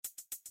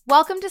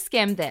Welcome to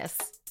Skim This.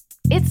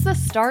 It's the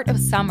start of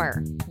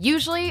summer,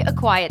 usually a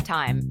quiet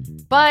time,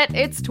 but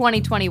it's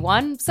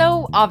 2021,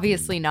 so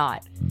obviously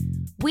not.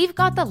 We've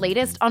got the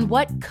latest on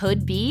what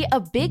could be a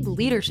big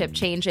leadership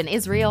change in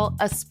Israel,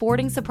 a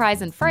sporting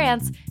surprise in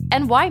France,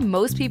 and why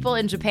most people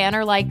in Japan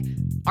are like,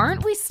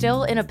 aren't we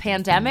still in a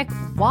pandemic?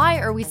 Why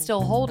are we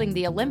still holding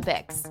the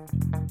Olympics?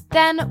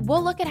 Then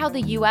we'll look at how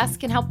the US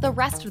can help the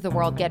rest of the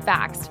world get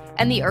vaxxed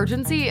and the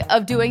urgency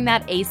of doing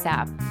that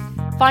ASAP.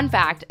 Fun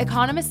fact,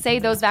 economists say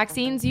those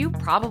vaccines you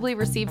probably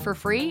received for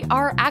free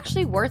are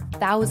actually worth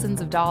thousands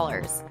of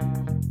dollars.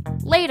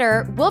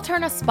 Later, we'll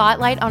turn a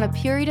spotlight on a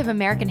period of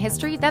American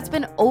history that's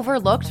been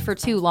overlooked for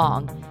too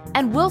long,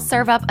 and we'll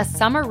serve up a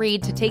summer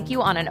read to take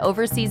you on an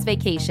overseas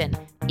vacation,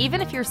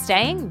 even if you're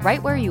staying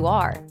right where you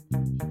are.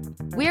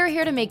 We're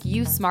here to make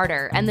you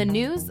smarter and the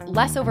news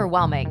less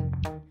overwhelming.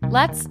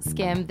 Let's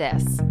skim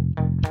this.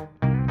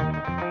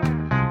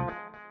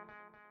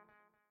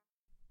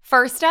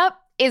 First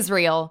up,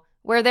 Israel,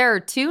 where there are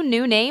two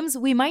new names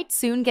we might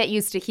soon get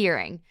used to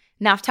hearing,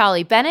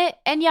 Naftali Bennett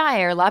and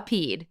Yair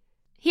Lapid.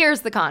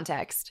 Here's the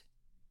context.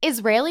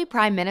 Israeli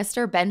Prime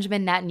Minister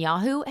Benjamin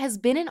Netanyahu has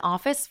been in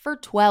office for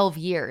 12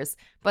 years,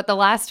 but the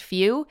last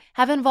few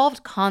have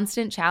involved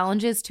constant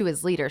challenges to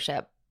his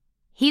leadership.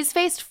 He's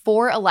faced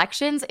 4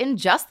 elections in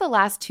just the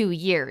last 2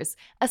 years,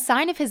 a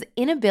sign of his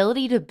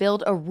inability to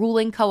build a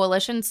ruling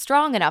coalition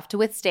strong enough to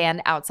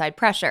withstand outside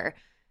pressure,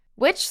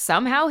 which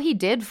somehow he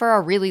did for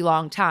a really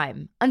long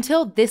time,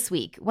 until this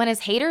week when his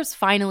haters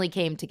finally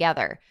came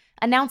together,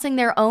 announcing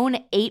their own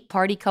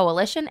 8-party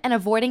coalition and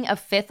avoiding a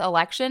 5th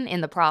election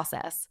in the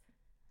process.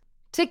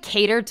 To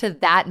cater to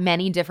that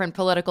many different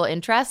political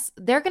interests,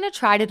 they're going to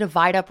try to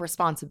divide up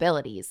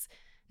responsibilities.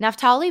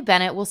 Naftali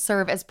Bennett will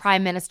serve as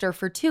prime minister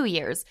for 2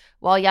 years,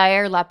 while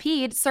Yair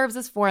Lapid serves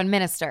as foreign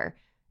minister.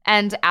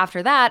 And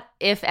after that,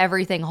 if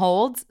everything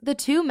holds, the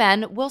two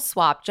men will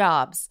swap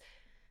jobs.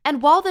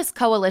 And while this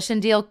coalition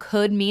deal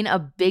could mean a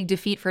big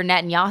defeat for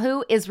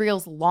Netanyahu,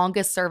 Israel's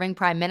longest-serving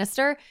prime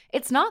minister,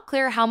 it's not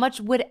clear how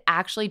much would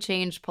actually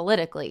change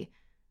politically.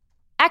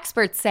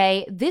 Experts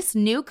say this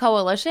new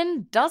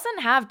coalition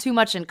doesn't have too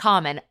much in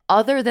common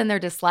other than their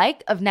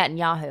dislike of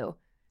Netanyahu.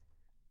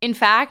 In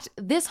fact,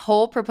 this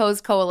whole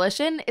proposed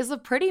coalition is a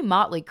pretty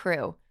motley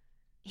crew.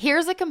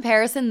 Here's a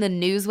comparison the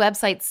news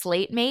website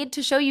Slate made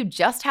to show you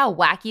just how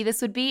wacky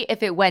this would be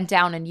if it went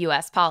down in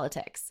US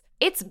politics.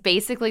 It's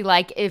basically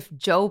like if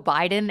Joe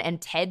Biden and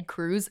Ted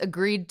Cruz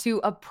agreed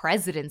to a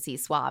presidency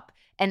swap,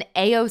 and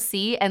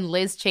AOC and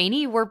Liz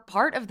Cheney were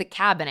part of the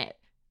cabinet.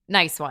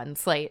 Nice one,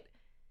 Slate.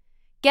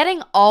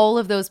 Getting all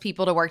of those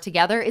people to work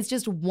together is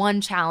just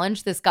one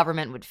challenge this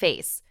government would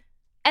face.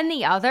 And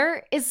the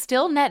other is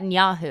still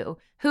Netanyahu,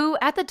 who,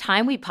 at the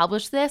time we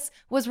published this,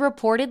 was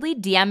reportedly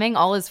DMing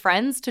all his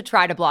friends to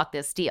try to block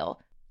this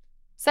deal.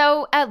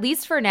 So, at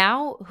least for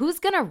now, who's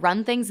gonna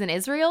run things in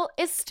Israel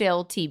is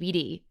still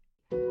TBD.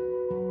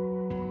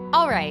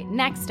 All right,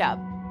 next up.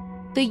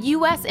 The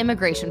U.S.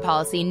 immigration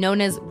policy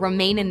known as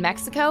Remain in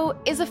Mexico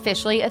is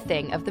officially a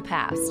thing of the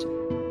past.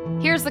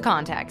 Here's the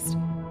context.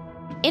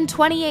 In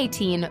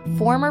 2018,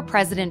 former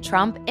President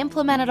Trump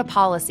implemented a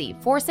policy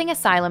forcing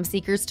asylum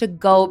seekers to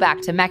go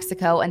back to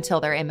Mexico until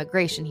their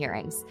immigration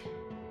hearings.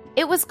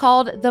 It was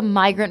called the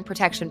Migrant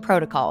Protection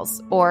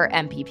Protocols, or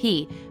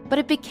MPP, but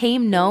it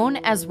became known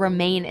as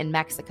Remain in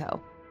Mexico.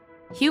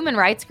 Human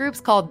rights groups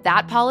called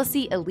that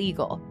policy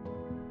illegal.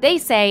 They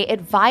say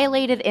it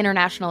violated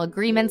international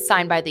agreements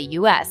signed by the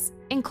U.S.,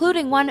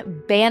 including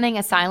one banning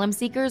asylum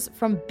seekers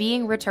from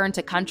being returned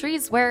to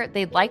countries where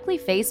they'd likely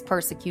face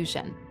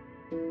persecution.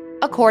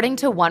 According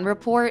to one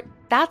report,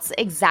 that's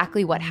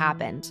exactly what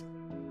happened.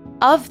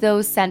 Of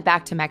those sent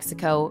back to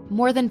Mexico,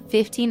 more than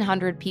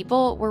 1,500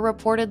 people were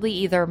reportedly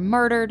either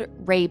murdered,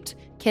 raped,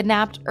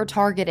 kidnapped, or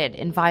targeted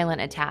in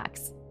violent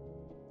attacks.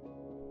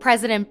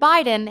 President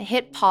Biden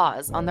hit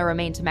pause on the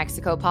Remain to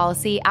Mexico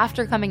policy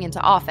after coming into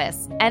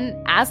office, and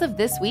as of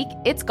this week,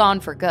 it's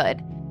gone for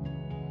good.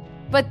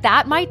 But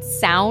that might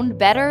sound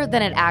better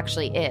than it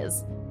actually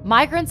is.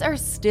 Migrants are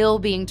still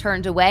being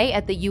turned away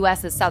at the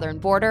U.S.'s southern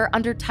border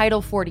under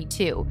Title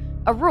 42,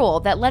 a rule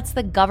that lets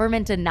the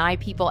government deny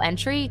people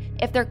entry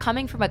if they're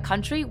coming from a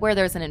country where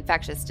there's an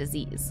infectious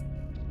disease.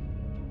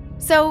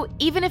 So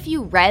even if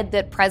you read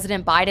that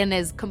President Biden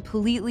is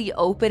completely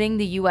opening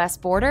the U.S.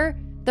 border,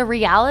 the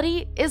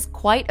reality is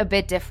quite a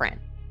bit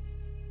different.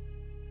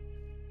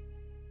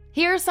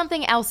 Here's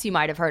something else you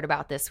might have heard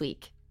about this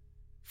week.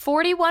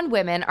 41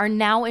 women are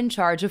now in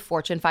charge of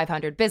Fortune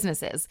 500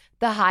 businesses,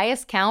 the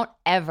highest count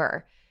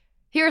ever.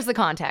 Here's the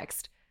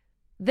context.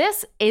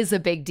 This is a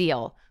big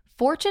deal.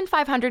 Fortune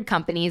 500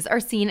 companies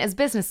are seen as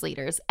business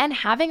leaders, and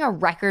having a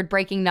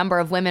record-breaking number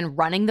of women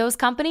running those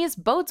companies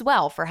bodes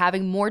well for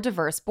having more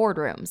diverse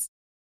boardrooms.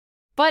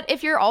 But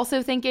if you're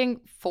also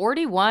thinking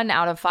 41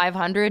 out of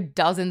 500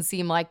 doesn't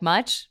seem like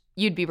much,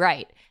 you'd be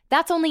right.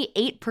 That's only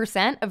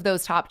 8% of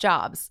those top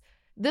jobs.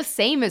 The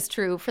same is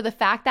true for the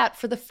fact that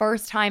for the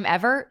first time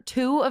ever,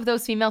 2 of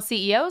those female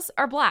CEOs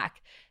are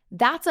Black.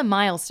 That's a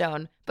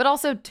milestone, but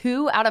also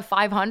 2 out of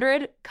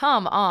 500?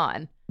 Come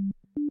on.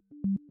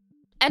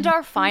 And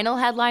our final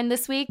headline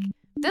this week,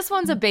 this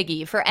one's a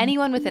biggie for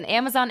anyone with an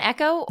Amazon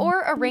Echo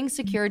or a Ring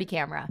security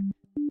camera.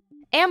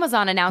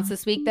 Amazon announced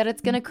this week that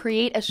it's going to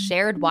create a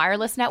shared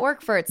wireless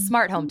network for its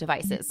smart home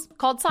devices,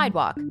 called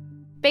Sidewalk.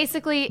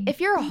 Basically, if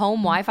your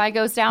home Wi-Fi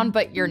goes down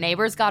but your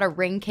neighbor's got a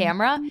Ring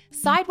camera,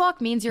 Sidewalk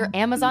means your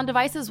Amazon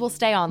devices will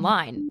stay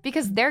online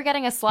because they're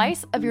getting a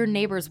slice of your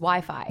neighbor's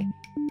Wi-Fi.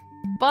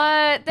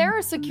 But there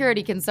are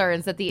security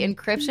concerns that the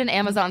encryption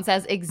Amazon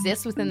says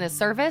exists within this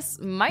service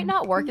might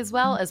not work as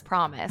well as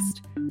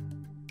promised.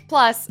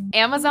 Plus,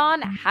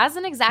 Amazon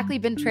hasn't exactly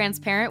been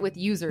transparent with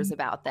users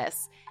about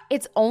this.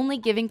 It's only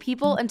giving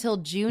people until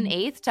June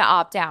 8th to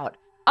opt out.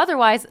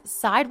 Otherwise,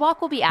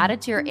 Sidewalk will be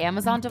added to your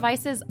Amazon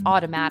devices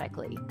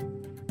automatically.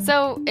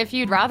 So if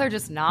you'd rather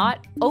just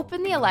not,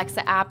 open the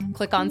Alexa app,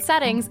 click on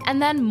Settings,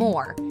 and then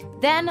More.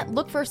 Then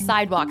look for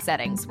Sidewalk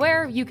Settings,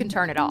 where you can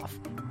turn it off.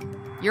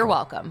 You're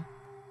welcome.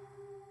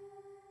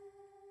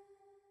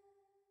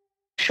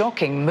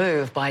 Shocking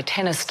move by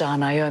tennis star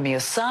Naomi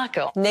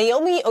Osaka.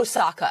 Naomi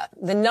Osaka,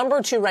 the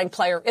number 2 ranked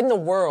player in the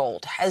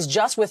world, has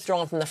just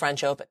withdrawn from the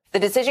French Open. The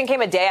decision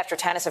came a day after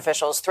tennis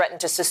officials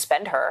threatened to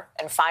suspend her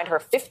and fine her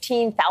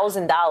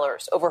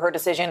 $15,000 over her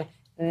decision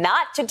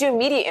not to do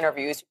media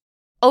interviews.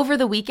 Over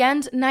the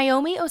weekend,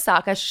 Naomi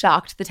Osaka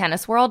shocked the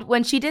tennis world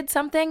when she did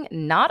something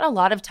not a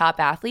lot of top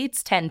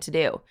athletes tend to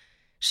do.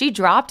 She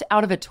dropped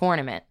out of a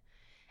tournament.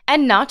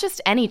 And not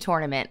just any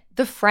tournament,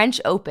 the French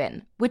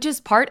Open, which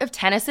is part of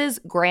tennis's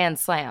Grand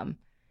Slam.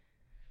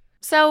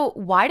 So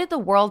why did the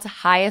world's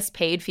highest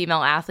paid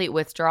female athlete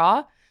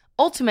withdraw?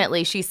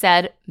 Ultimately, she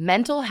said,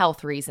 mental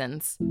health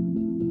reasons.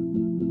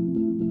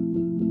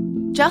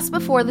 Just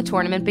before the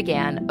tournament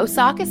began,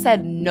 Osaka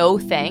said no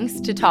thanks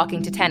to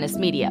talking to tennis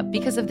media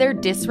because of their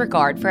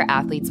disregard for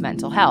athletes'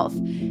 mental health.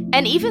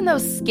 And even though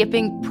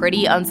skipping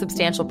pretty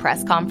unsubstantial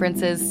press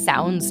conferences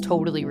sounds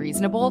totally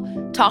reasonable,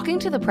 talking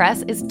to the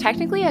press is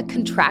technically a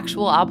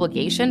contractual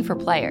obligation for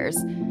players.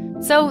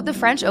 So the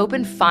French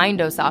Open fined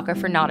Osaka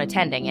for not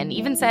attending and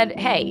even said,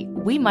 hey,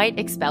 we might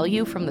expel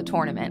you from the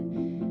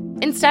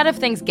tournament. Instead of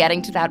things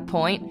getting to that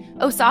point,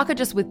 Osaka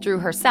just withdrew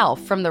herself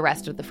from the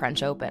rest of the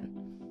French Open.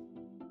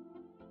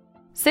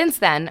 Since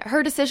then,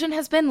 her decision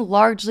has been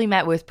largely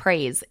met with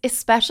praise,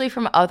 especially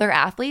from other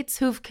athletes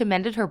who've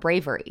commended her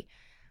bravery.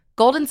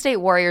 Golden State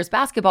Warriors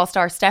basketball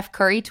star Steph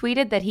Curry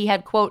tweeted that he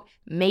had, quote,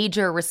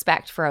 major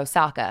respect for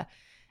Osaka.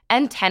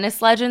 And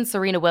tennis legend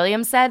Serena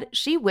Williams said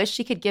she wished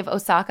she could give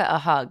Osaka a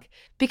hug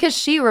because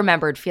she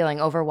remembered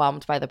feeling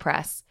overwhelmed by the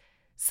press.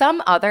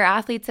 Some other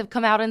athletes have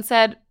come out and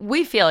said,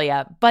 we feel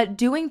ya, but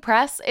doing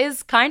press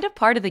is kind of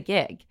part of the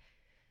gig.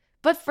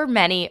 But for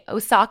many,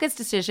 Osaka's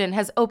decision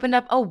has opened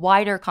up a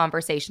wider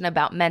conversation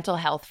about mental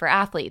health for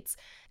athletes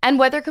and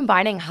whether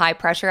combining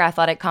high-pressure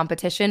athletic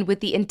competition with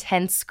the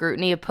intense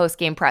scrutiny of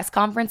post-game press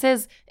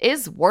conferences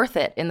is worth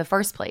it in the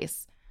first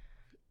place.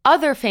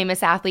 Other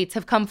famous athletes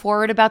have come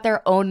forward about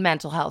their own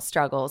mental health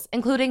struggles,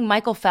 including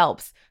Michael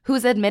Phelps,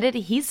 who's admitted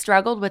he's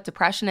struggled with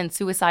depression and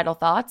suicidal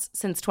thoughts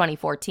since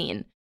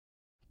 2014.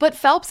 But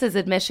Phelps'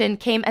 admission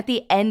came at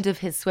the end of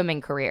his swimming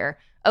career.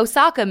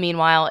 Osaka,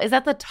 meanwhile, is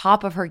at the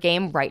top of her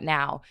game right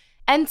now,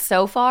 and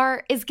so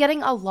far is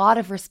getting a lot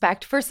of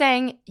respect for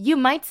saying you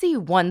might see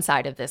one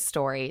side of this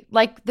story,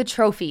 like the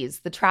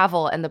trophies, the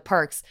travel, and the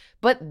perks,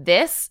 but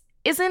this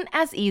isn't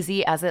as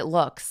easy as it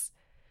looks.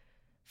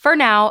 For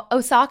now,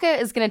 Osaka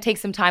is going to take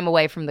some time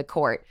away from the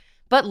court,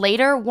 but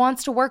later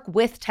wants to work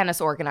with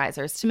tennis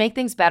organizers to make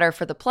things better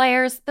for the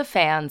players, the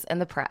fans, and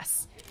the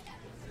press.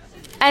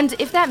 And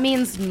if that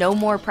means no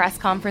more press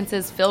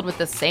conferences filled with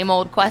the same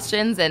old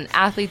questions and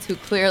athletes who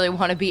clearly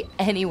want to be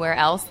anywhere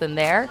else than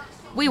there,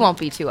 we won't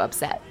be too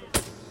upset.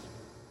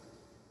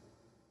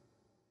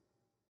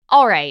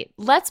 All right,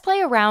 let's play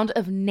a round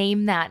of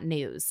Name That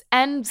News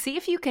and see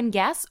if you can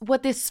guess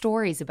what this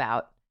story's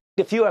about.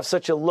 If you have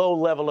such a low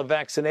level of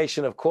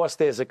vaccination, of course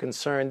there's a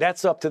concern.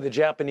 That's up to the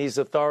Japanese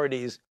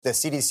authorities. The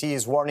CDC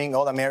is warning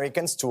all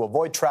Americans to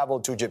avoid travel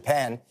to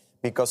Japan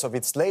because of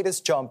its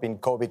latest jump in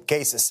COVID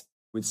cases.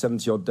 With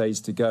 70-odd days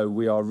to go,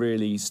 we are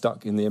really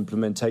stuck in the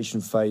implementation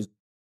phase.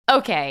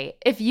 Okay,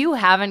 if you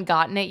haven't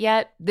gotten it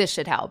yet, this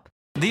should help.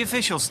 The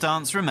official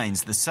stance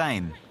remains the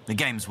same. The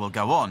games will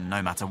go on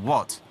no matter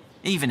what,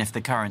 even if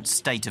the current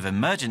state of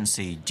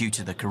emergency due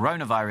to the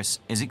coronavirus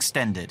is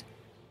extended.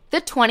 The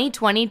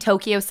 2020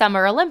 Tokyo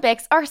Summer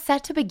Olympics are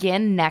set to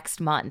begin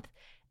next month.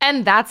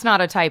 And that's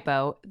not a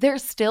typo. They're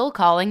still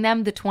calling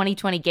them the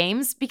 2020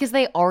 Games because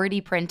they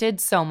already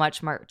printed so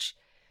much merch.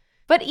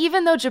 But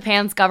even though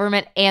Japan's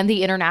government and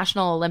the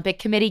International Olympic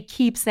Committee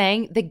keep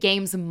saying the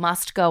games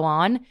must go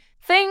on,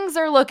 things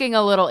are looking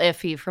a little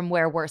iffy from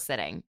where we're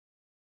sitting.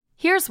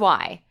 Here's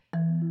why.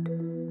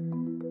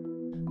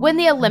 When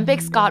the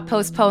Olympics got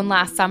postponed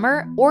last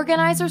summer,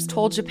 organizers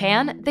told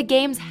Japan the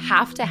games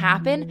have to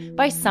happen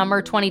by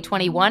summer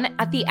 2021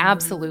 at the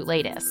absolute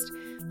latest.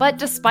 But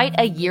despite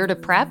a year to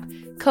prep,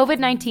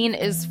 COVID-19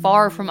 is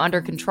far from under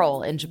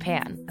control in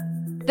Japan.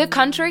 The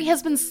country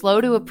has been slow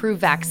to approve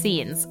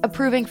vaccines,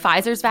 approving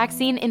Pfizer's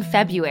vaccine in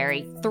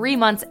February, 3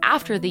 months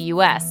after the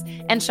US,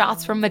 and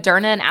shots from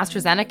Moderna and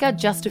AstraZeneca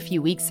just a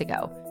few weeks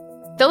ago.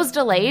 Those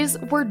delays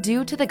were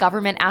due to the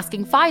government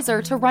asking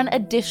Pfizer to run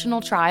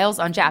additional trials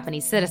on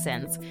Japanese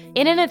citizens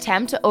in an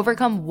attempt to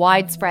overcome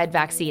widespread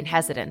vaccine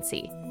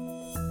hesitancy.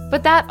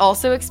 But that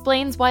also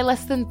explains why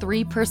less than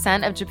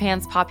 3% of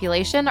Japan's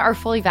population are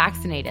fully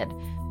vaccinated.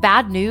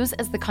 Bad news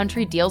as the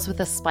country deals with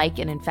a spike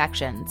in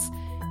infections.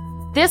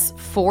 This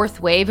fourth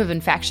wave of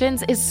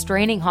infections is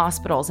straining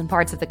hospitals in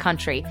parts of the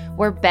country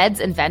where beds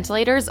and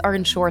ventilators are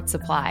in short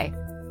supply.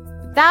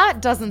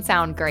 That doesn't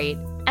sound great,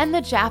 and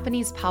the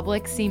Japanese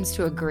public seems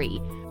to agree,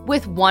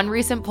 with one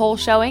recent poll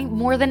showing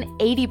more than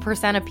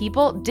 80% of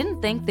people didn't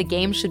think the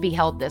games should be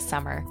held this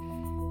summer.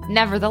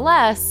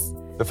 Nevertheless,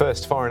 the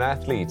first foreign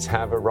athletes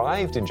have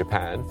arrived in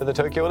Japan for the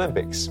Tokyo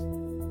Olympics.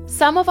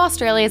 Some of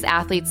Australia's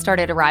athletes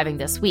started arriving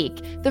this week,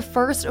 the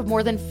first of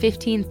more than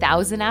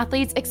 15,000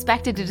 athletes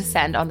expected to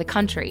descend on the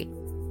country.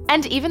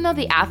 And even though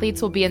the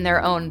athletes will be in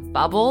their own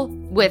bubble,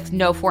 with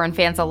no foreign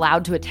fans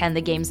allowed to attend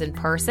the games in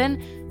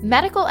person,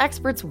 medical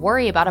experts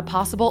worry about a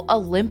possible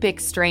Olympic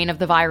strain of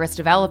the virus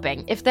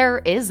developing if there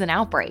is an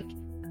outbreak.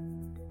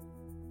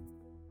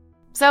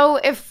 So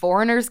if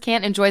foreigners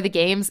can't enjoy the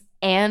games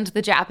and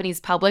the Japanese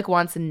public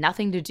wants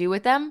nothing to do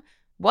with them,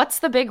 what's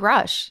the big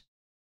rush?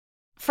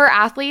 For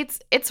athletes,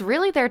 it's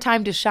really their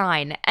time to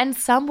shine, and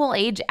some will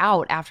age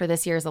out after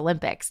this year's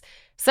Olympics.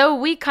 So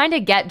we kind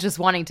of get just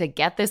wanting to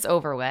get this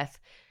over with.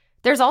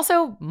 There's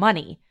also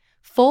money.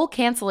 Full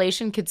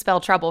cancellation could spell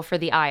trouble for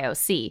the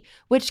IOC,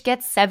 which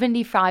gets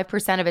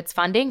 75% of its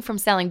funding from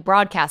selling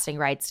broadcasting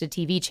rights to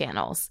TV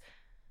channels.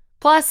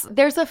 Plus,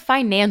 there's a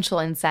financial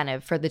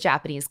incentive for the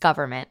Japanese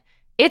government.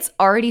 It's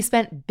already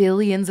spent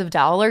billions of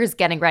dollars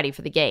getting ready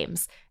for the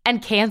games,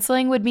 and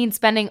canceling would mean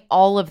spending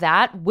all of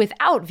that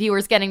without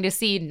viewers getting to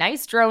see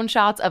nice drone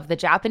shots of the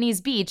Japanese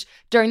beach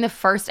during the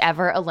first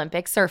ever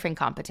Olympic surfing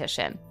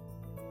competition.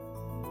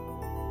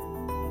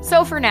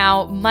 So for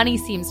now, money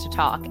seems to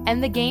talk,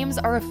 and the games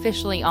are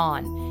officially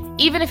on.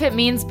 Even if it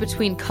means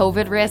between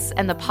COVID risks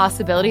and the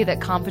possibility that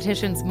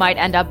competitions might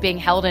end up being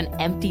held in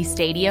empty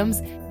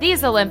stadiums,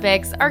 these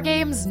Olympics are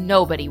games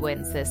nobody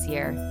wins this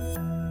year.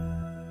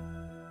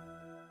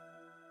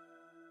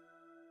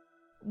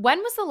 When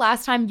was the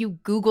last time you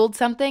Googled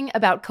something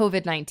about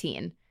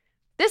COVID-19?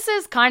 This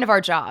is kind of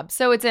our job,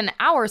 so it's in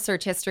our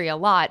search history a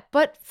lot,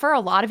 but for a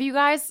lot of you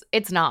guys,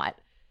 it's not.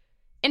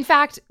 In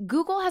fact,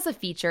 Google has a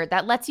feature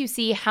that lets you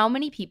see how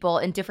many people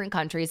in different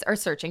countries are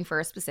searching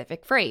for a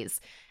specific phrase.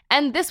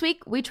 And this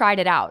week, we tried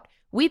it out.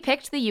 We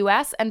picked the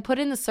US and put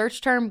in the search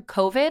term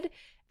COVID,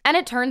 and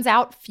it turns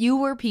out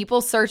fewer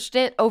people searched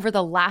it over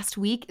the last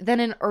week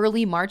than in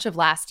early March of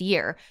last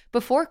year,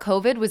 before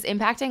COVID was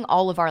impacting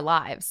all of our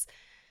lives.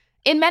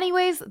 In many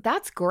ways,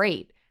 that's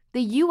great.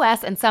 The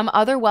US and some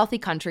other wealthy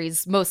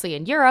countries, mostly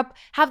in Europe,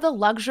 have the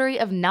luxury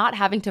of not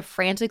having to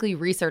frantically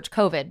research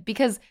COVID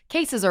because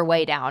cases are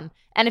way down.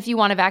 And if you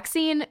want a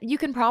vaccine, you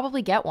can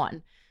probably get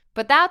one.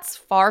 But that's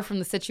far from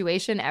the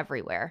situation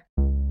everywhere.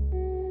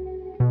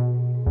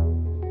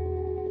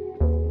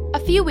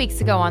 A few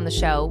weeks ago on the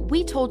show,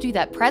 we told you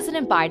that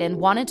President Biden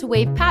wanted to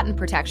waive patent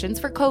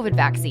protections for COVID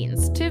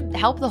vaccines to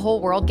help the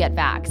whole world get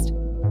vaxxed.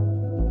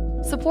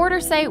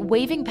 Supporters say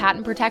waiving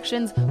patent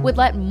protections would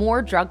let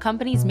more drug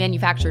companies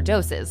manufacture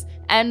doses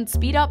and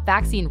speed up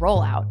vaccine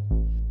rollout.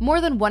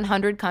 More than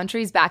 100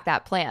 countries back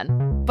that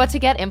plan. But to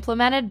get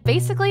implemented,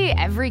 basically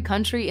every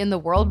country in the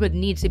world would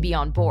need to be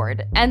on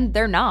board, and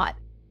they're not.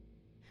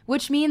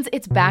 Which means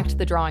it's back to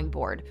the drawing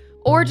board,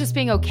 or just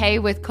being okay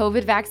with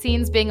COVID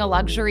vaccines being a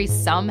luxury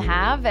some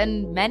have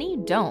and many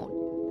don't.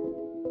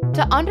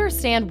 To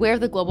understand where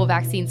the global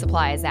vaccine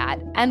supply is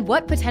at and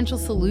what potential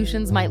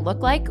solutions might look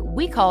like,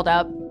 we called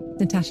up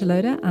Natasha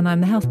Loder, and I'm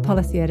the health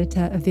policy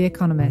editor of The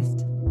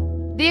Economist.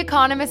 The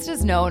Economist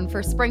is known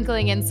for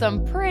sprinkling in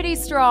some pretty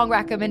strong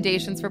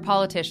recommendations for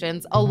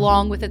politicians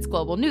along with its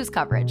global news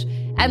coverage.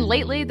 And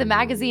lately, the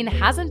magazine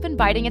hasn't been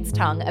biting its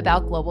tongue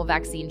about global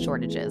vaccine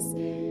shortages.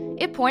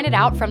 It pointed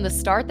out from the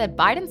start that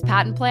Biden's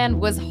patent plan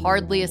was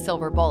hardly a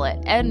silver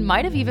bullet and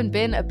might have even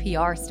been a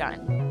PR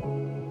stunt.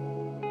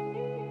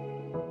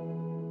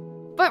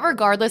 But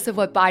regardless of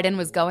what Biden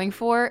was going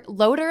for,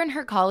 Loder and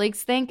her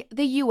colleagues think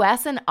the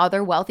US and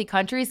other wealthy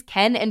countries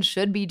can and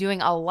should be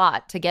doing a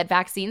lot to get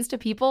vaccines to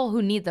people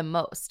who need them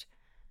most.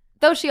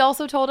 Though she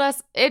also told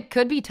us it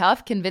could be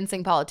tough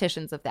convincing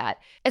politicians of that,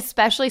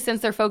 especially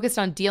since they're focused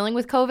on dealing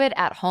with COVID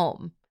at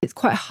home. It's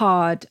quite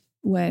hard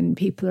when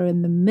people are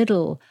in the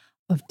middle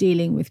of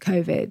dealing with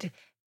COVID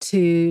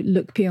to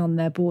look beyond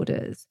their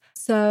borders.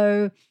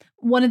 So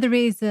one of the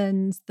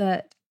reasons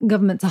that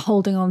governments are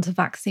holding on to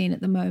vaccine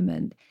at the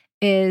moment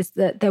is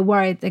that they're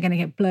worried they're going to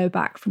get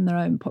blowback from their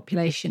own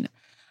population.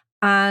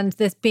 And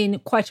there's been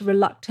quite a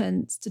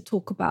reluctance to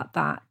talk about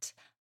that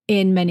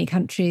in many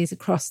countries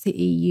across the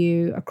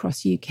EU,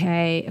 across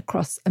UK,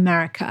 across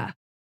America.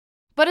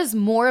 But as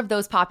more of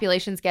those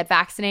populations get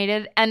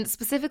vaccinated, and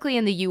specifically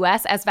in the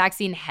US as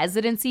vaccine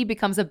hesitancy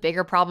becomes a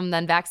bigger problem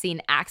than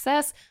vaccine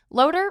access,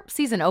 Loader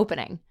sees an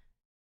opening.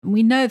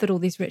 We know that all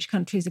these rich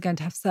countries are going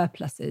to have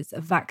surpluses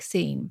of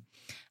vaccine,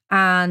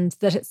 and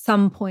that at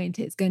some point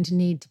it's going to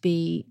need to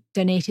be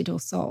donated or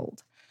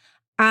sold.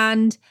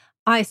 And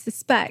I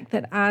suspect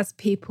that as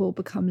people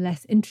become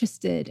less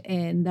interested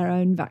in their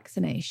own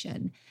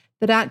vaccination,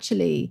 that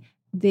actually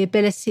the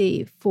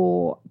ability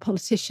for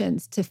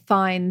politicians to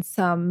find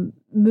some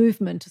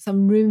movement or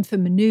some room for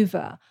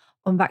maneuver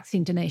on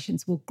vaccine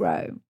donations will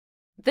grow.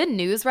 The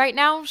news right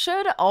now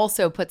should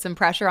also put some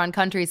pressure on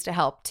countries to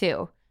help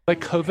too. The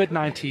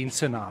COVID-19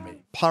 tsunami.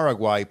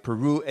 Paraguay,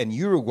 Peru, and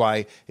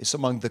Uruguay is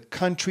among the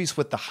countries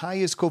with the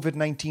highest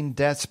COVID-19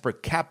 deaths per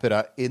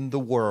capita in the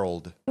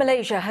world.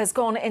 Malaysia has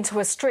gone into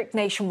a strict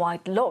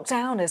nationwide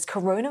lockdown as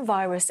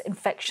coronavirus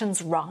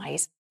infections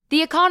rise.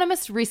 The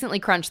Economist recently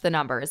crunched the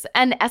numbers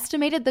and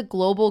estimated the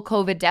global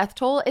COVID death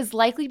toll is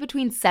likely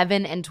between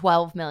 7 and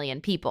 12 million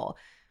people,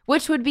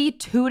 which would be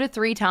 2 to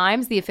 3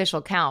 times the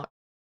official count.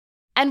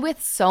 And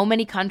with so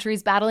many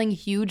countries battling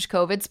huge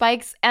COVID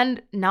spikes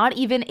and not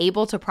even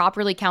able to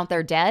properly count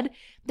their dead,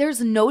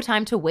 there's no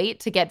time to wait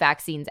to get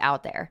vaccines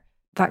out there.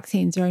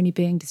 Vaccines are only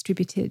being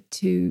distributed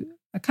to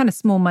a kind of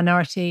small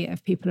minority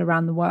of people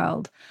around the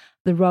world.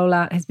 The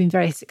rollout has been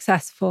very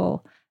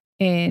successful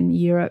in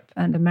Europe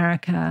and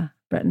America,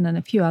 Britain and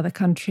a few other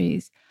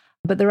countries.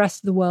 But the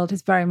rest of the world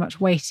is very much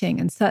waiting.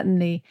 And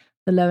certainly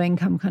the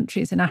low-income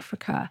countries in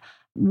Africa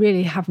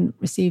really haven't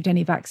received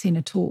any vaccine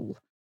at all.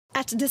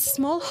 At the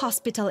small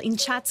hospital in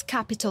Chad's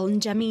capital,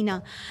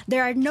 N'Djamena,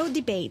 there are no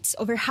debates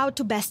over how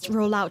to best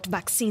roll out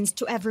vaccines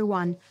to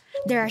everyone.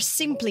 There are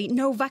simply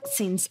no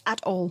vaccines at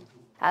all.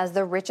 As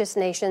the richest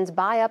nations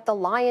buy up the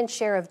lion's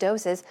share of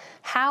doses,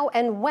 how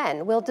and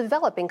when will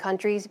developing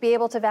countries be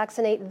able to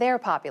vaccinate their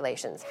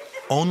populations?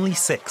 Only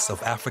 6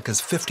 of Africa's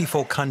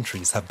 54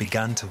 countries have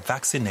begun to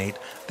vaccinate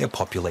their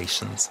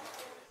populations.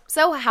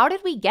 So how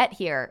did we get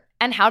here?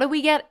 And how do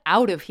we get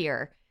out of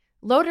here?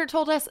 Loader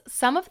told us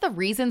some of the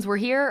reasons we're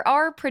here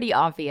are pretty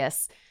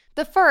obvious.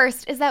 The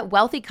first is that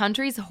wealthy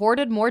countries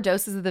hoarded more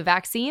doses of the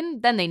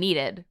vaccine than they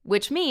needed,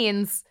 which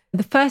means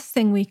the first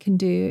thing we can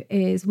do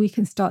is we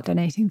can start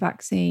donating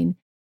vaccine.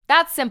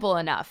 That's simple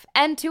enough.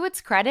 And to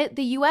its credit,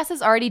 the US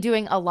is already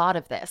doing a lot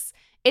of this.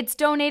 It's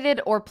donated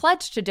or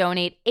pledged to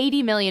donate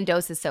 80 million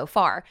doses so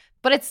far,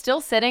 but it's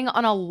still sitting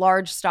on a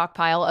large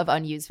stockpile of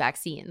unused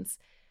vaccines.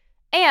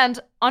 And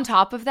on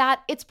top of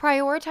that, it's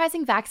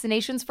prioritizing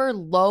vaccinations for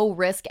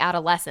low-risk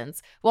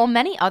adolescents, while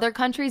many other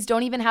countries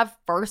don't even have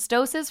first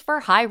doses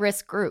for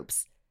high-risk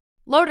groups.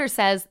 Loader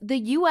says the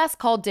US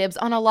called dibs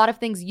on a lot of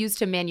things used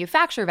to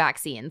manufacture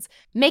vaccines,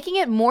 making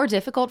it more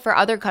difficult for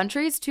other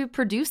countries to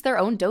produce their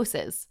own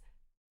doses.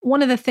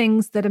 One of the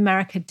things that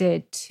America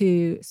did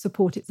to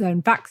support its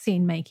own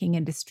vaccine-making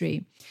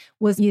industry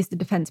was use the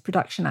Defense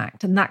Production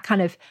Act, and that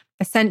kind of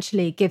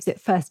essentially gives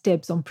it first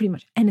dibs on pretty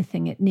much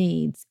anything it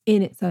needs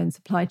in its own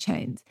supply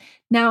chains.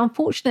 Now,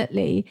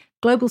 unfortunately,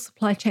 global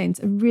supply chains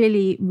are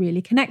really,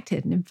 really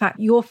connected. And in fact,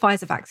 your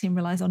Pfizer vaccine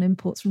relies on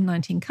imports from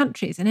 19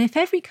 countries. And if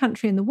every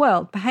country in the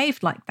world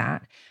behaved like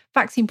that,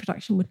 vaccine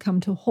production would come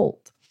to a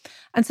halt.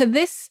 And so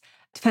this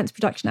Defense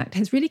Production Act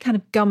has really kind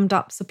of gummed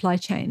up supply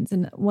chains.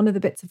 And one of the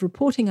bits of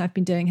reporting I've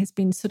been doing has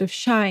been sort of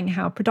showing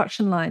how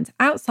production lines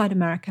outside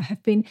America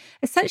have been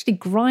essentially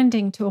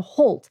grinding to a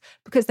halt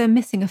because they're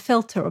missing a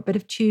filter or a bit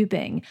of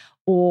tubing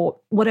or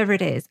whatever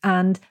it is.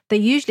 And they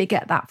usually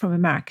get that from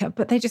America,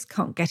 but they just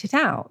can't get it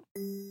out.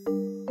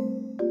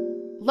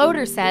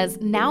 Loader says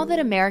now that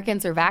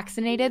Americans are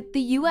vaccinated,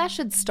 the US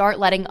should start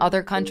letting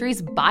other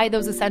countries buy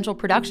those essential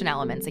production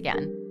elements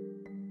again.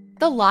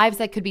 The lives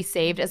that could be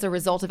saved as a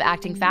result of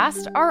acting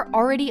fast are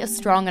already a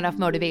strong enough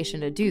motivation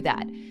to do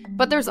that.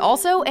 But there's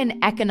also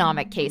an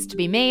economic case to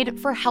be made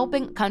for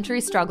helping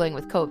countries struggling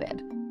with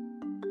COVID.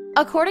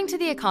 According to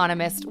The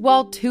Economist,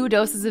 while 2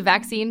 doses of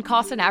vaccine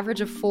cost an average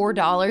of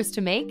 $4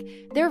 to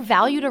make, their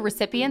value to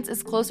recipients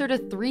is closer to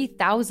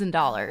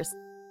 $3,000.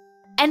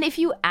 And if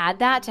you add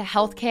that to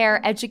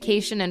healthcare,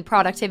 education, and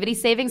productivity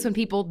savings when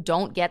people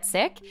don't get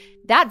sick,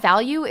 that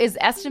value is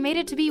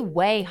estimated to be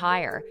way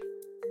higher.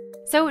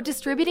 So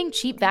distributing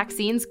cheap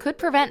vaccines could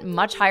prevent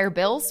much higher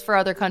bills for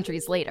other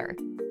countries later.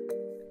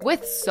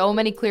 With so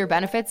many clear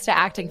benefits to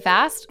acting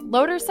fast,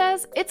 Loader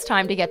says it's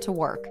time to get to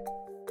work.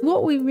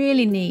 What we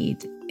really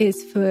need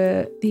is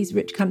for these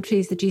rich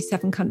countries, the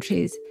G7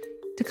 countries,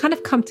 to kind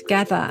of come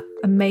together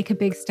and make a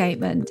big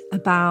statement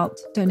about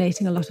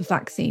donating a lot of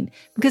vaccine.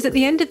 Because at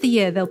the end of the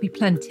year, there'll be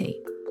plenty.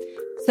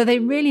 So they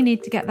really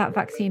need to get that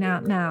vaccine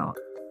out now.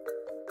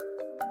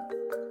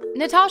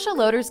 Natasha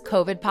Loader's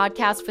COVID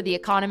podcast for The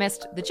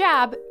Economist, The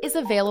Jab, is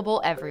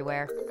available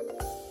everywhere.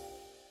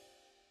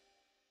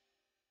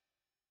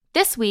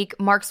 This week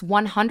marks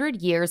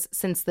 100 years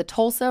since the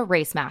Tulsa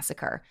Race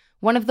Massacre,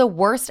 one of the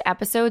worst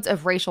episodes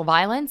of racial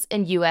violence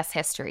in U.S.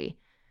 history.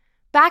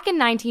 Back in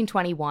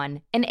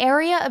 1921, an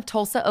area of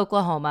Tulsa,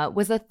 Oklahoma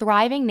was a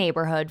thriving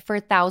neighborhood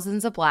for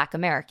thousands of Black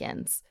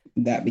Americans.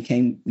 that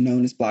became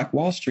known as Black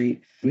Wall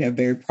Street. We have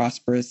very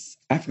prosperous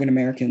African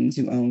Americans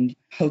who owned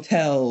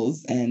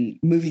hotels and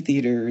movie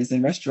theaters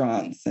and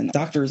restaurants and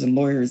doctors and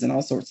lawyers and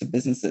all sorts of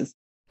businesses.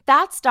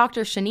 That's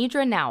Dr.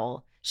 Shanidra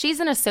Nowell. She's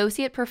an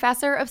associate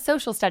professor of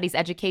social studies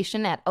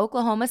education at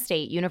Oklahoma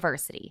State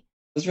University.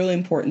 It was really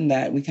important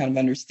that we kind of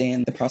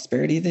understand the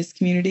prosperity of this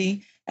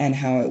community and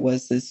how it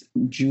was this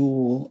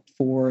jewel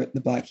for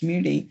the Black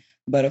community.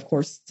 But of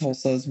course,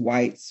 Tulsa's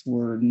whites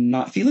were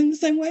not feeling the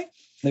same way.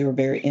 They were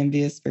very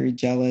envious, very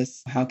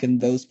jealous. How can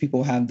those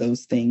people have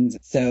those things?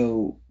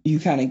 So you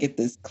kind of get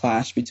this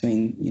clash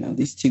between,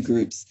 these two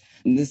groups.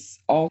 And this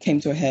all came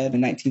to a head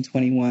in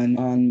 1921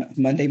 on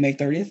Monday, May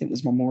 30th. It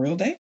was Memorial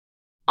Day.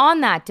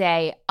 On that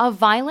day, a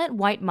violent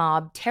white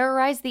mob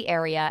terrorized the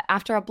area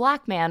after a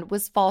Black man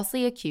was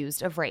falsely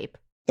accused of rape.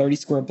 30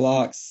 square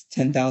blocks,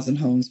 10,000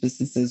 homes,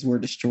 businesses were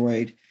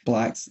destroyed.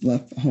 Blacks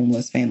left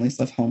homeless, families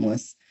left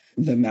homeless.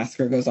 The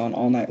massacre goes on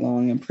all night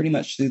long and pretty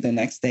much through the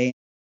next day.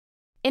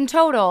 In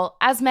total,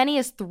 as many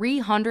as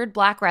 300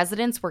 Black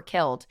residents were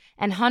killed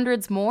and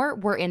hundreds more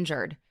were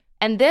injured.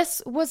 And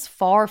this was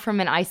far from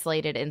an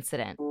isolated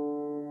incident.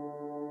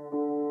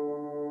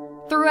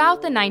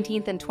 Throughout the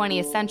 19th and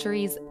 20th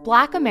centuries,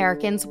 Black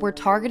Americans were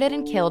targeted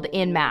and killed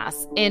en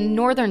masse in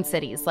northern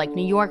cities like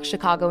New York,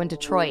 Chicago, and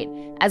Detroit,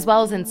 as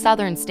well as in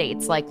southern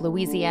states like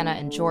Louisiana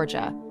and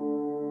Georgia.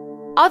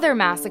 Other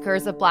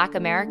massacres of Black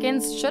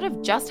Americans should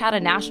have just had a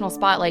national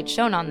spotlight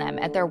shown on them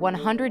at their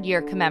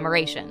 100-year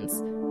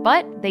commemorations,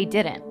 but they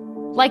didn't.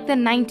 Like the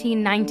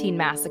 1919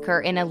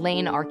 massacre in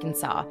Elaine,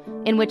 Arkansas,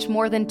 in which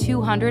more than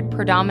 200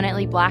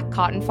 predominantly Black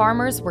cotton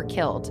farmers were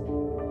killed.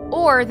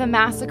 Or the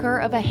massacre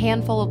of a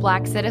handful of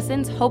Black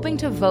citizens hoping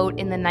to vote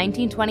in the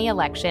 1920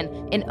 election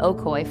in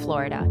Ocoee,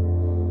 Florida.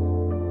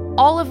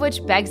 All of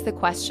which begs the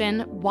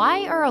question,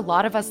 why are a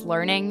lot of us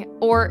learning,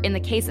 or in the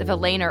case of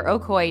Elaine or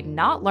Ocoee,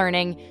 not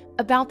learning,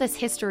 about this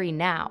history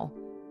now?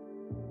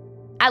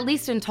 At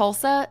least in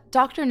Tulsa,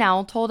 Dr.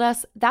 Nowell told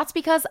us that's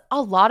because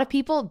a lot of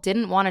people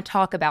didn't want to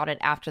talk about it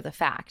after the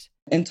fact.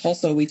 In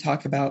Tulsa, we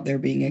talk about there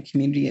being a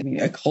community,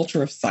 a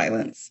culture of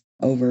silence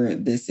over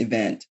this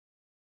event.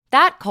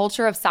 That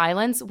culture of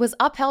silence was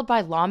upheld by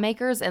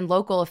lawmakers and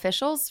local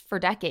officials for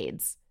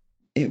decades.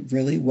 It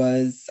really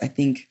was, I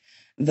think,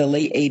 the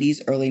late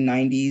 80s, early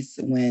 90s,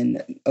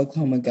 when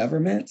Oklahoma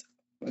government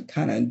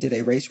kind of did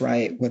a race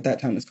riot, what that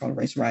time was called a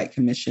race riot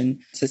commission,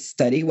 to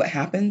study what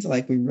happened.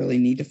 Like, we really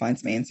need to find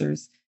some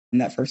answers. And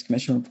that first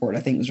commission report,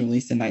 I think, was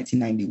released in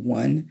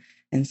 1991.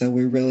 And so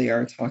we really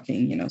are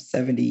talking,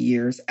 70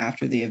 years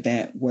after the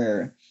event,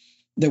 where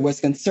there was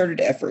concerted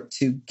effort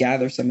to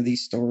gather some of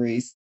these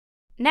stories.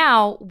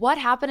 Now, what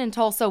happened in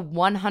Tulsa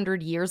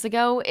 100 years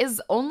ago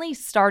is only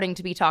starting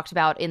to be talked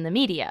about in the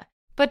media.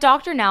 But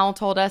Dr. Nowell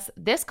told us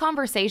this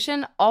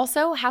conversation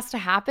also has to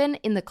happen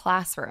in the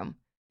classroom.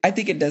 I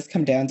think it does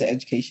come down to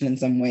education in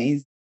some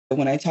ways. But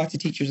when I talk to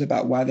teachers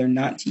about why they're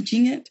not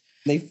teaching it,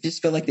 they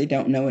just feel like they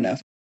don't know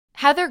enough.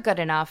 Heather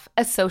Goodenough,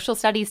 a social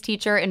studies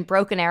teacher in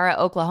Broken Arrow,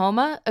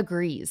 Oklahoma,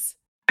 agrees.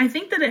 I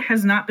think that it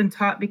has not been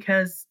taught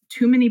because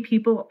too many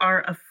people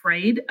are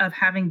afraid of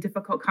having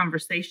difficult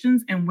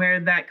conversations and where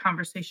that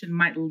conversation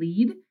might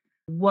lead,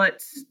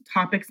 what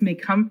topics may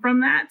come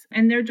from that.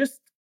 And they're just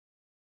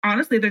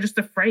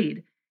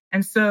afraid.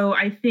 And so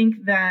I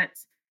think that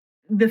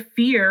the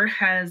fear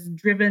has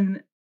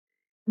driven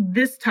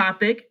this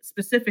topic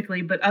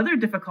specifically, but other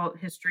difficult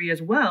history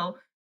as well,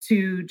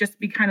 to just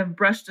be kind of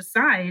brushed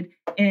aside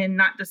and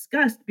not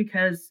discussed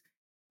because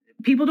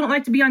people don't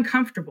like to be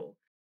uncomfortable.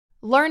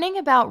 Learning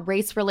about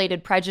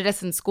race-related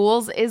prejudice in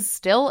schools is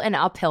still an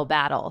uphill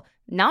battle,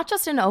 not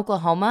just in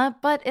Oklahoma,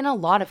 but in a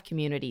lot of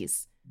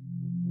communities.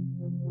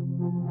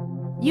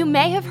 You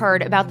may have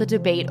heard about the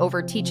debate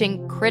over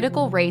teaching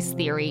critical race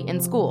theory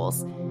in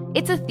schools.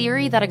 It's a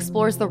theory that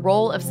explores the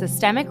role of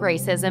systemic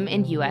racism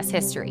in U.S.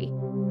 history.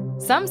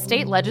 Some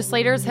state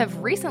legislators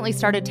have recently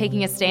started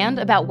taking a stand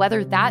about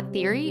whether that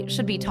theory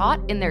should be taught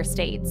in their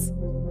states.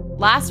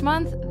 Last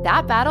month,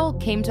 that battle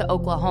came to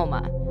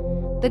Oklahoma.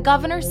 The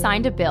governor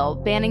signed a bill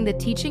banning the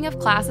teaching of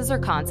classes or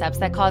concepts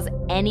that cause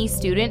any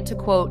student to,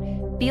 quote,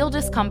 feel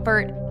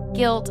discomfort,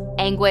 guilt,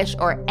 anguish,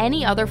 or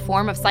any other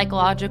form of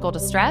psychological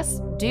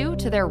distress due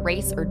to their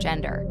race or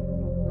gender.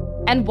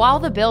 And while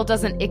the bill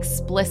doesn't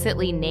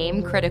explicitly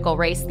name critical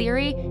race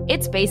theory,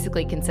 it's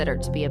basically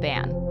considered to be a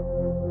ban.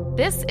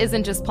 This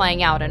isn't just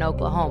playing out in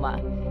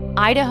Oklahoma.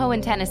 Idaho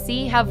and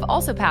Tennessee have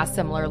also passed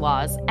similar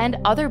laws, and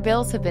other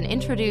bills have been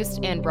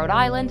introduced in Rhode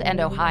Island and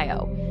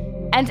Ohio.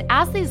 And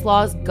as these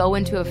laws go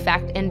into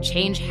effect and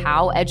change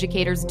how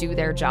educators do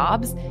their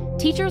jobs,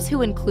 teachers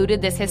who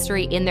included this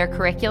history in their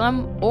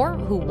curriculum or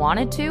who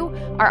wanted to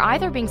are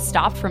either being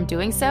stopped from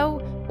doing so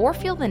or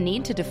feel the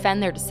need to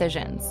defend their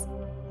decisions.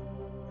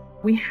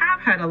 We have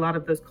had a lot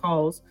of those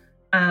calls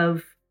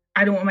of,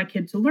 I don't want my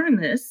kid to learn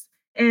this.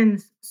 And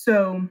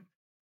so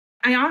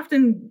I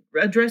often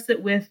address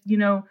it with,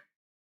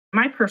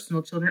 my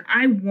personal children.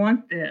 I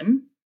want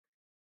them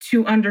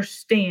to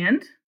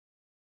understand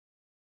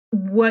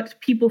what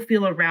people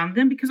feel around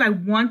them because I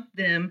want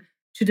them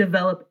to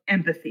develop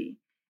empathy.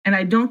 And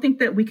I don't think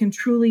that we can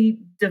truly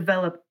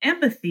develop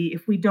empathy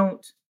if we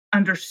don't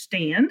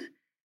understand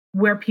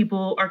where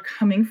people are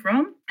coming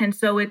from. And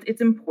so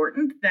it's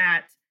important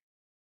that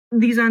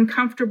these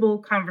uncomfortable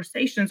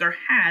conversations are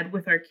had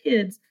with our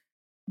kids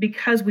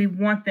because we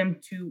want them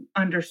to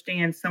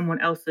understand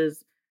someone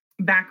else's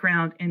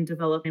background and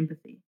develop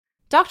empathy.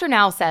 Dr.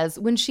 Now says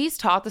when she's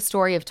taught the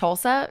story of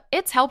Tulsa,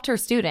 it's helped her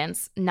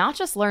students not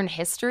just learn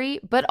history,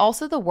 but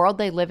also the world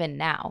they live in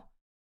now.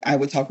 I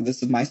would talk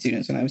with my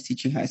students when I was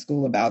teaching high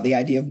school about the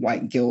idea of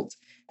white guilt.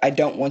 I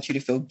don't want you to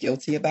feel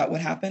guilty about what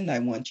happened. I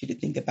want you to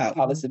think about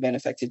how this event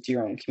affected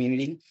your own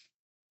community.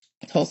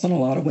 Tulsa, in a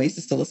lot of ways,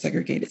 is still a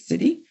segregated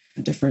city.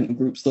 Different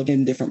groups live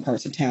in different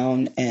parts of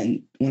town.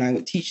 And when I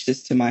would teach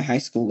this to my high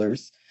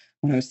schoolers,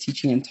 when I was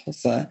teaching in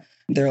Tulsa,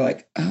 they're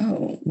like,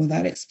 oh, well,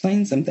 that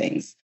explains some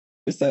things.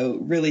 So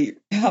really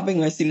helping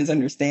my students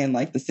understand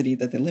the city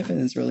that they live in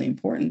is really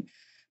important.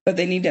 But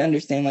they need to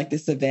understand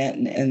this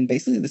event and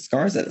basically the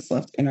scars that it's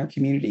left in our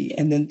community,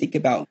 and then think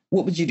about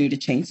what would you do to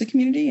change the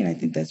community. And I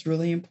think that's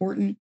really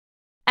important.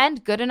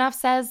 And Goodenough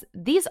says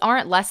these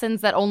aren't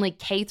lessons that only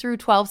K through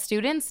 12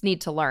 students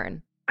need to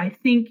learn. I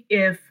think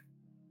if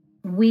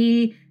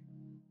we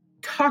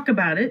talk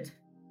about it,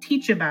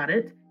 teach about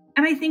it,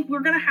 and I think we're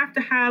going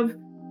to have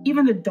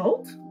even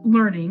adult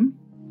learning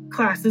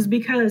classes,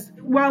 because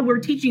while we're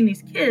teaching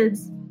these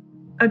kids,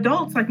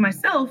 adults like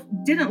myself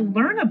didn't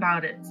learn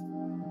about it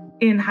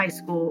in high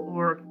school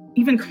or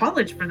even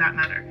college for that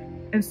matter.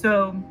 And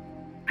so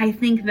I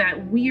think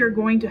that we are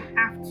going to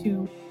have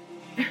to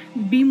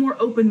be more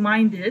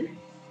open-minded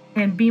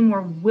and be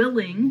more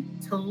willing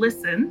to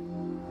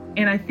listen.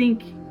 And I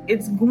think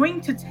it's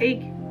going to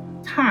take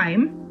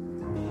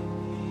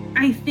time.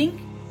 I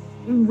think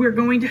we're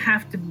going to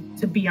have to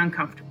be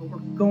uncomfortable. We're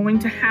going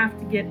to have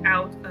to get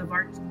out of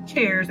our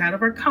chairs, out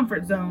of our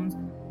comfort zones,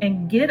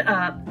 and get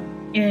up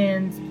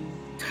and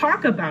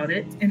talk about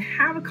it and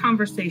have a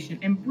conversation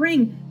and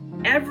bring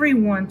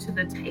everyone to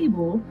the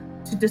table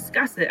to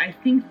discuss it. I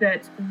think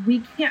that we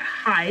can't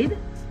hide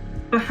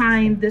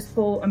behind this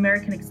whole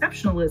American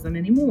exceptionalism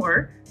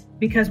anymore,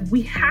 because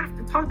we have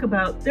to talk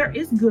about there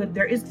is good,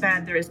 there is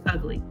bad, there is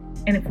ugly.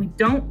 And if we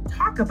don't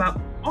talk about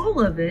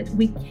all of it,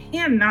 we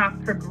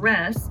cannot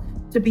progress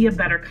to be a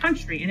better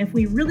country. And if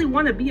we really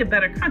want to be a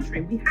better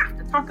country, we have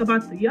to talk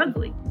about the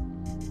ugly.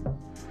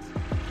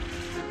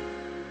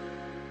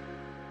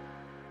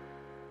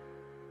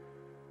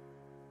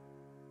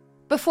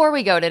 Before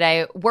we go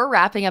today, we're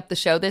wrapping up the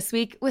show this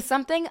week with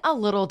something a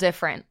little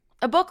different,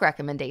 a book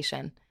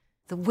recommendation.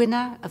 The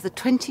winner of the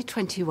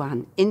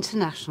 2021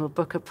 International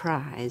Booker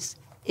Prize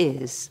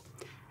is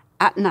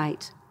At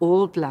Night,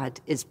 All Blood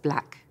is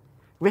Black,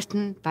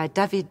 written by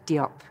David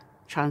Diop,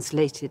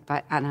 translated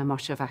by Anna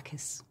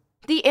Moshavakis.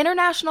 The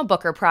International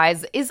Booker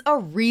Prize is a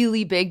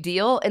really big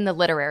deal in the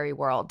literary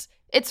world.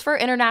 It's for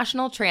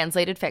international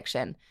translated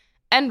fiction.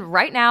 And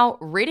right now,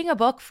 reading a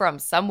book from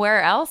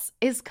somewhere else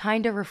is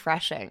kind of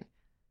refreshing.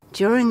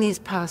 During these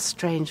past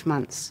strange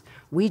months,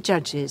 we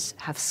judges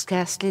have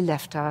scarcely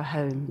left our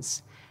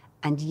homes,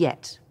 and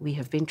yet we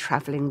have been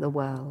traveling the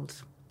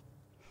world.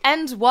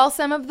 And while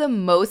some of the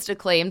most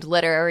acclaimed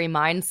literary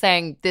minds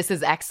saying this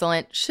is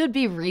excellent should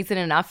be reason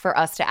enough for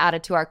us to add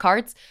it to our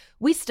carts,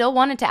 we still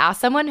wanted to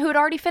ask someone who had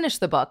already finished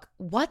the book,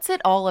 what's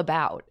it all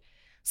about?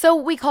 So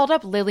we called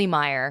up Lily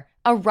Meyer,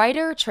 a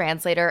writer,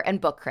 translator,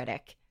 and book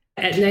critic.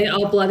 At Night,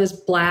 All Blood is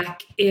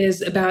Black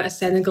is about a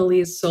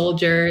Senegalese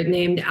soldier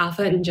named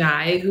Alpha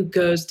Njai who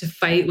goes to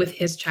fight with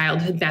his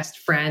childhood best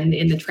friend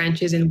in the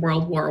trenches in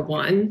World War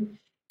I.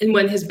 And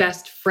when his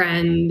best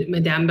friend,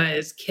 Mademba,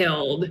 is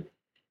killed,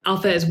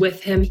 Alpha is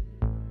with him.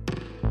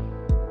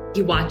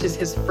 He watches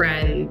his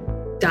friend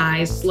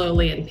die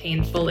slowly and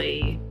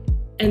painfully.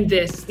 And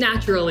this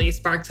naturally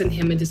sparks in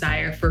him a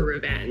desire for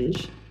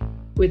revenge,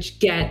 which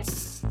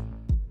gets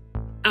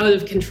out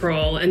of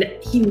control. And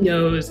he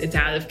knows it's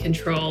out of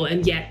control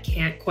and yet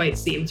can't quite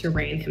seem to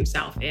rein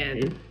himself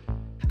in.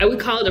 I would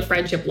call it a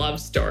friendship love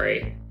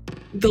story.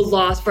 The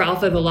loss for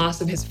Alpha, the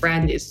loss of his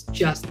friend, is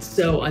just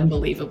so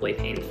unbelievably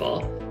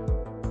painful.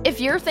 If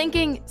you're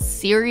thinking,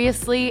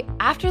 seriously,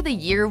 after the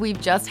year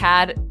we've just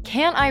had,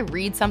 can't I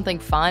read something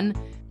fun?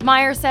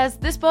 Meyer says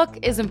this book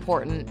is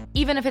important,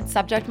 even if its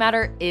subject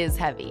matter is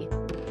heavy.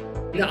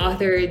 The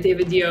author,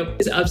 David Diop,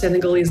 is of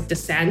Senegalese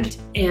descent,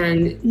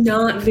 and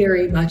not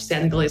very much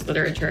Senegalese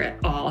literature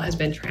at all has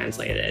been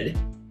translated.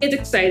 It's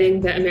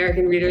exciting that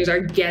American readers are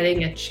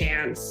getting a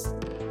chance,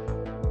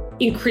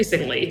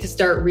 increasingly, to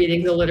start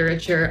reading the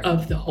literature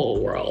of the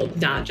whole world,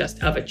 not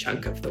just of a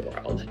chunk of the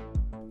world.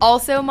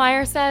 Also,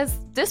 Meyer says,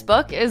 this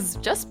book is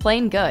just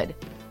plain good.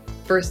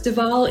 First of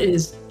all, it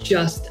is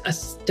just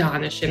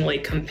astonishingly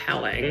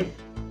compelling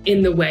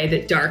in the way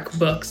that dark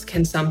books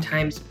can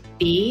sometimes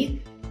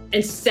be.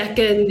 And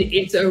second,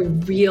 it's a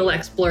real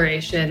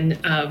exploration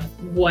of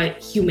what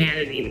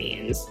humanity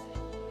means,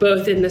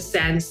 both in the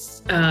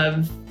sense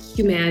of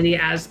humanity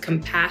as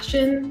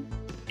compassion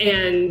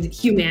and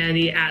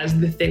humanity as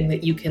the thing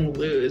that you can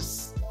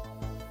lose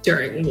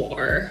during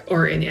war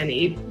or in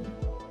any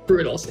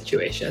brutal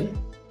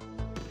situation.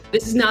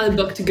 This is not a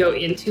book to go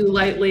into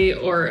lightly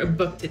or a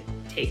book to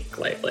take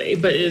lightly,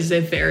 but it is a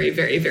very,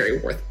 very, very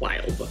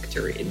worthwhile book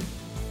to read.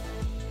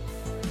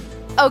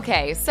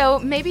 Okay, so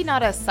maybe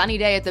not a sunny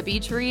day at the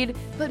beach read,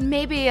 but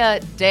maybe a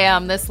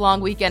damn, this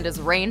long weekend is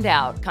rained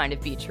out kind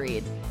of beach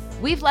read.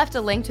 We've left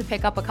a link to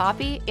pick up a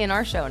copy in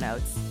our show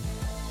notes.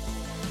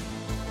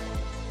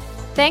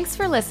 Thanks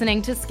for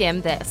listening to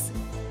Skim This.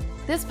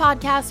 This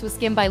podcast was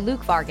skimmed by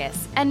Luke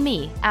Vargas and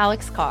me,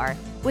 Alex Carr,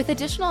 with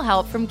additional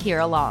help from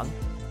Kira Long.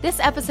 This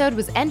episode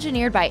was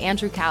engineered by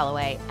Andrew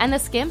Calloway, and the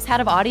Skim's head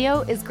of audio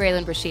is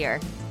Graylin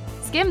Bashir.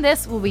 Skim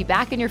This will be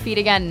back in your feed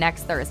again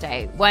next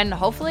Thursday, when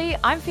hopefully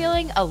I'm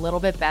feeling a little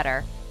bit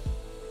better.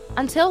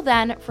 Until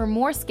then, for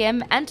more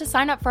Skim and to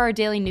sign up for our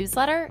daily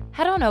newsletter,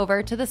 head on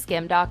over to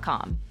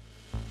theskim.com.